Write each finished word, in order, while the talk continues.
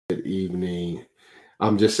Good evening.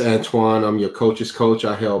 I'm just Antoine. I'm your coach's coach.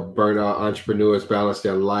 I help burnout entrepreneurs balance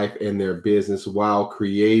their life and their business while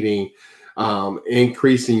increasing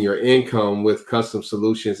your income with custom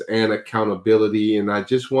solutions and accountability. And I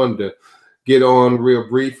just wanted to get on real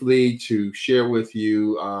briefly to share with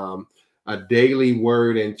you a daily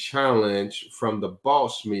word and challenge from the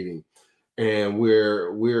boss meeting. And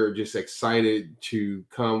we're just excited to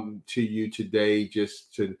come to you today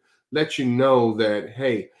just to let you know that,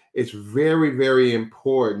 hey, it's very, very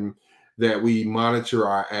important that we monitor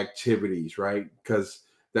our activities, right? Because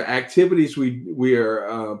the activities we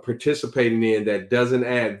are participating in that doesn't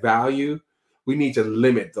add value, we need to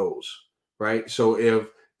limit those, right? So if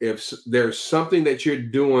there's something that you're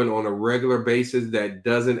doing on a regular basis that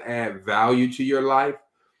doesn't add value to your life,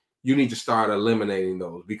 you need to start eliminating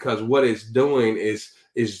those, because what it's doing is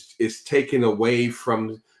taking away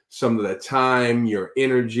from some of the time, your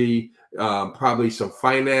energy, probably some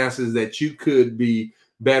finances that you could be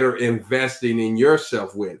better investing in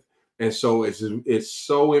yourself with. And so it's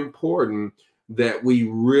so important that we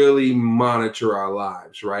really monitor our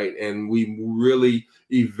lives, right? And we really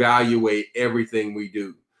evaluate everything we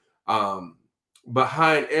do. Um,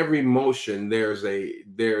 Behind every motion, there's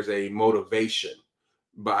a motivation.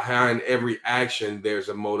 Behind every action, there's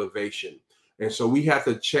a motivation. And so we have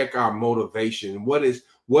to check our motivation. What is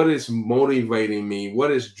motivating me?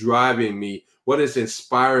 What is driving me? What is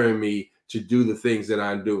inspiring me to do the things that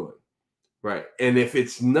I'm doing? Right. And if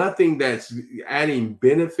it's nothing that's adding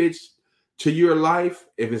benefits to your life,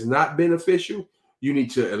 if it's not beneficial, you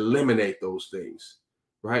need to eliminate those things.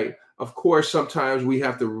 Right. Of course, sometimes we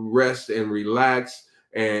have to rest and relax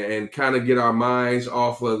and kind of get our minds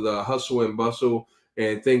off of the hustle and bustle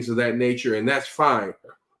and things of that nature. And that's fine.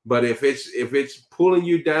 But if it's pulling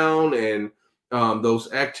you down and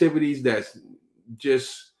those activities that's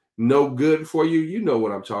just no good for you, you know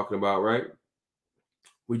what I'm talking about, right?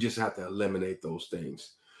 We just have to eliminate those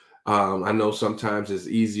things. I know sometimes it's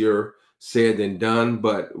easier said than done,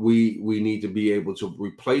 but we need to be able to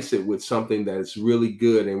replace it with something that is really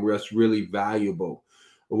good and that's really valuable.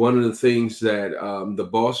 One of the things that the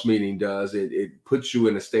boss meeting does, it puts you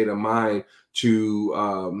in a state of mind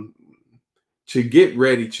to get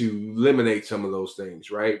ready to eliminate some of those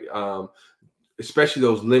things, right? Especially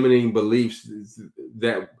those limiting beliefs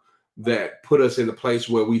that that put us in a place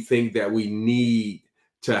where we think that we need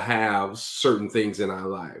to have certain things in our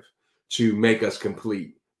life to make us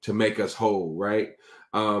complete, to make us whole, right?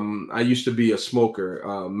 I used to be a smoker,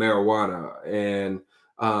 marijuana, and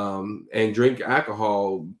drink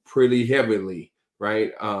alcohol pretty heavily,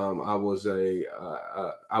 right? I was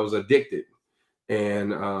addicted,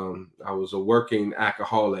 and I was a working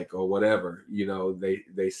alcoholic or whatever,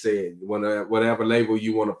 they said, whatever label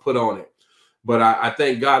you want to put on it. But I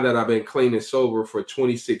thank God that I've been clean and sober for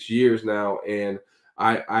 26 years now, and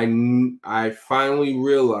I finally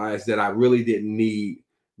realized that I really didn't need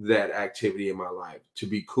that activity in my life to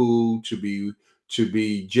be cool, to be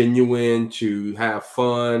genuine, to have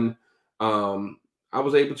fun. Um, I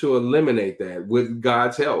was able to eliminate that with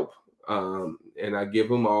God's help, and I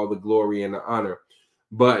give Him all the glory and the honor.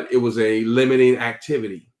 But it was a limiting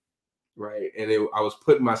activity, right? And I was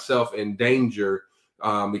putting myself in danger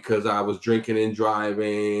because I was drinking and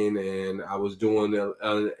driving, and I was doing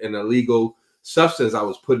an illegal substance I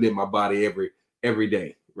was putting in my body every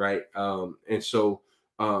day, right? And so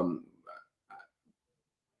um,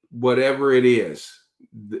 whatever it is,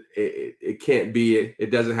 it can't be.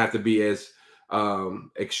 It doesn't have to be as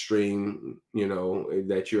extreme,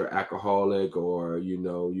 that you're alcoholic or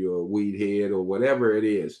you're a weed head or whatever it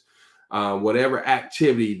is. Whatever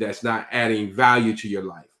activity that's not adding value to your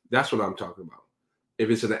life. That's what I'm talking about. If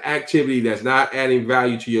it's an activity that's not adding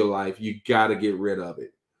value to your life, you got to get rid of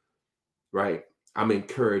it, right? I'm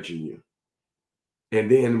encouraging you. And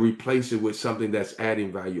then replace it with something that's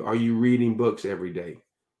adding value. Are you reading books every day?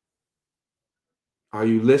 Are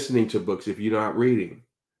you listening to books if you're not reading?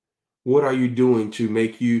 What are you doing to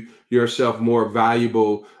make yourself more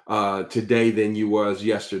valuable today than you was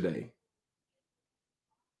yesterday?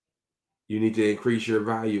 You need to increase your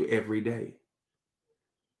value every day.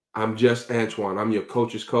 I'm just Antoine. I'm your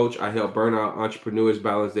coach's coach. I help burnout entrepreneurs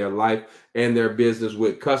balance their life and their business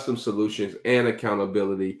with custom solutions and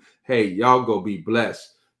accountability. Hey, y'all go be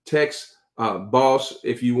blessed. Text boss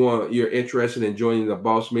if you're interested in joining the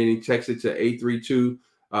boss meeting. Text it to 832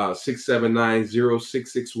 679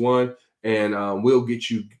 0661, and we'll get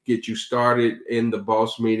you started in the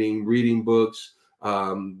boss meeting, reading books,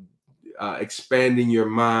 expanding your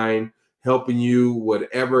mind, helping you,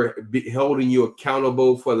 holding you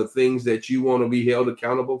accountable for the things that you want to be held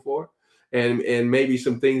accountable for, and maybe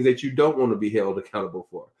some things that you don't want to be held accountable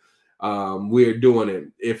for. we're doing it.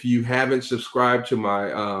 If you haven't subscribed to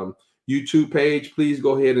my YouTube page, please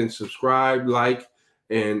go ahead and subscribe, like,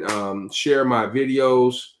 and share my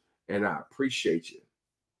videos. And I appreciate you.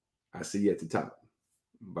 I see you at the top.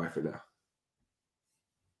 Bye for now.